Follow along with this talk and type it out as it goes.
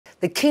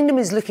The kingdom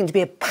is looking to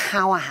be a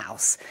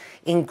powerhouse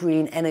in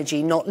green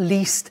energy, not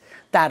least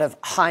that of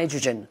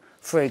hydrogen,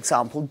 for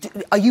example.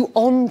 Are you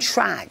on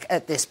track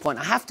at this point?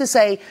 I have to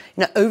say,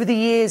 over the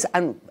years,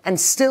 and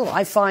still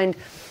I find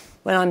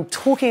when I'm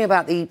talking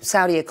about the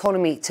Saudi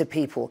economy to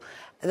people,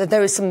 that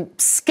there is some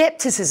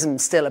scepticism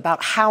still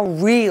about how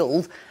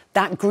real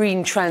that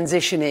green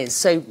transition is.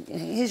 So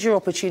here's your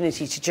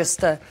opportunity to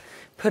just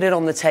put it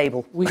on the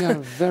table. We are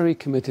very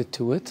committed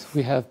to it.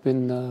 We have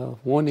been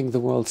warning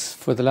the world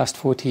for the last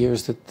 40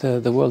 years that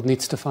the world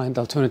needs to find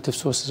alternative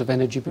sources of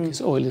energy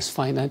because oil is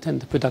finite and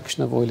the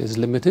production of oil is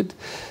limited.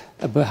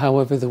 But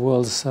however, the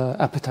world's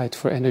appetite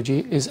for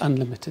energy is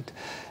unlimited,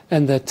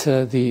 and that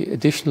the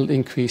additional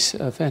increase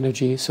of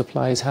energy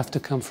supplies have to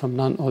come from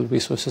non-oil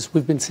resources.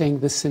 We've been saying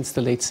this since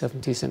the late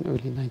 70s and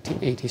early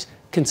 1980s,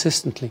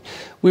 consistently.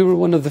 We were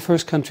one of the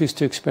first countries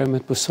to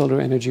experiment with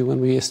solar energy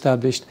when we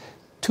established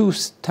 2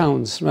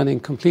 towns running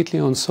completely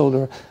on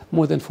solar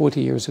more than 40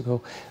 years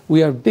ago.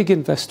 We are big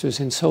investors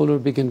in solar,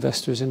 big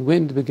investors in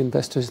wind, big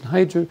investors in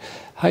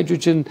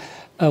hydrogen.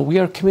 We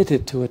are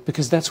committed to it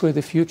because that's where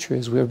the future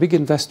is. We are big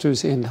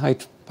investors in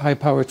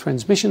high-power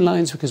transmission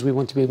lines because we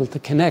want to be able to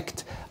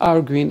connect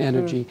our green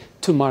energy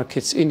to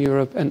markets in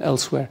Europe and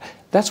elsewhere.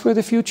 That's where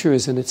the future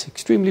is, and it's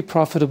extremely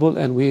profitable,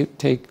 and we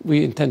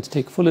intend to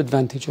take full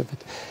advantage of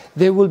it.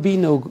 There will be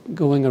no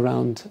going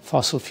around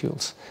fossil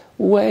fuels.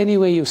 Any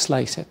way you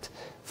slice it,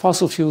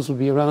 fossil fuels will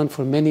be around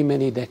for many,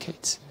 many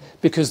decades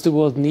because the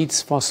world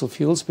needs fossil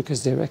fuels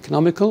because they're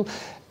economical,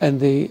 and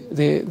the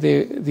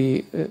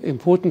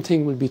important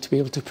thing will be to be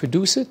able to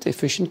produce it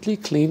efficiently,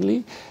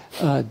 cleanly,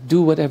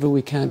 do whatever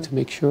we can to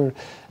make sure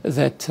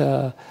that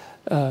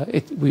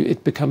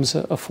it becomes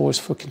a force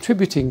for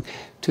contributing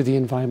to the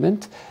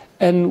environment.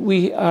 And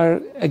we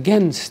are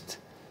against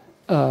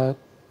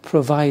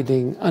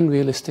providing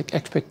unrealistic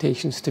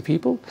expectations to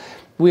people.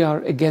 We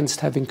are against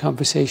having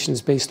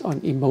conversations based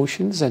on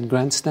emotions and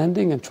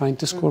grandstanding and trying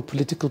to score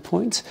political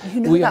points.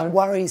 That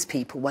worries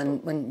people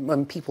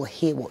when people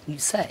hear what you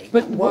say.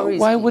 But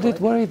why would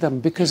it worry them?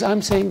 Because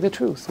I'm saying the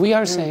truth. We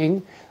are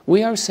saying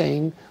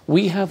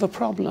we have a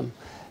problem.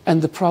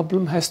 And the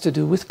problem has to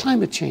do with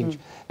climate change.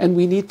 And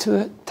we need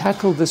to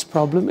tackle this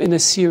problem in a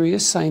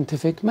serious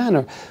scientific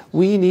manner.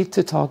 We need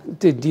to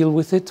deal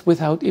with it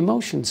without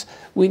emotions.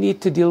 We need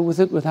to deal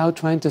with it without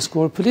trying to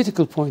score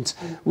political points.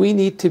 We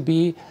need to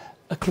be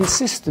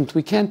consistent.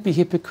 We can't be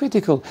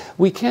hypocritical.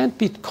 We can't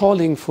be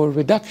calling for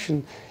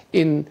reduction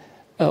in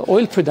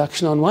oil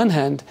production on one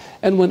hand,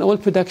 and when oil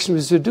production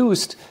is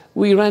reduced,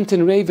 we rant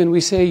and rave and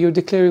we say, you're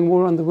declaring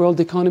war on the world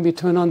economy,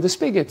 turn on the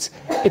spigots.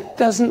 It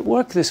doesn't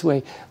work this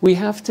way. We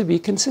have to be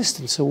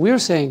consistent. So we're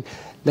saying,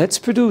 let's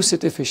produce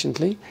it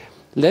efficiently.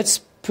 Let's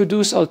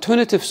produce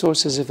alternative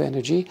sources of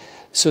energy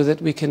so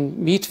that we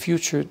can meet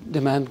future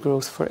demand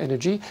growth for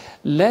energy.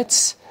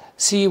 Let's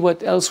see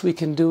what else we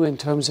can do in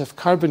terms of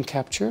carbon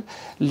capture.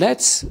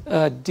 Let's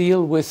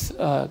deal with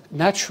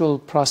natural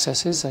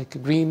processes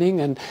like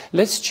greening, and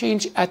let's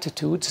change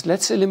attitudes.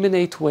 Let's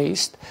eliminate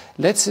waste.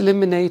 Let's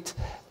eliminate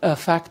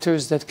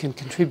factors that can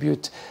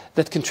contribute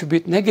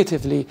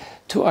negatively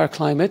to our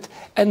climate,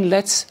 and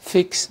let's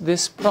fix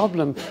this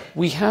problem.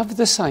 We have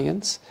the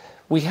science.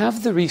 We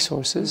have the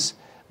resources,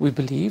 we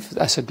believe,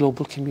 as a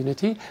global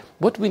community.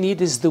 What we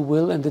need is the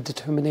will and the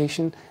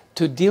determination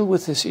to deal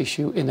with this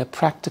issue in a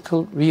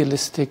practical,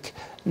 realistic,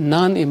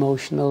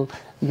 non-emotional,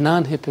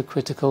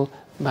 non-hypocritical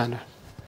manner.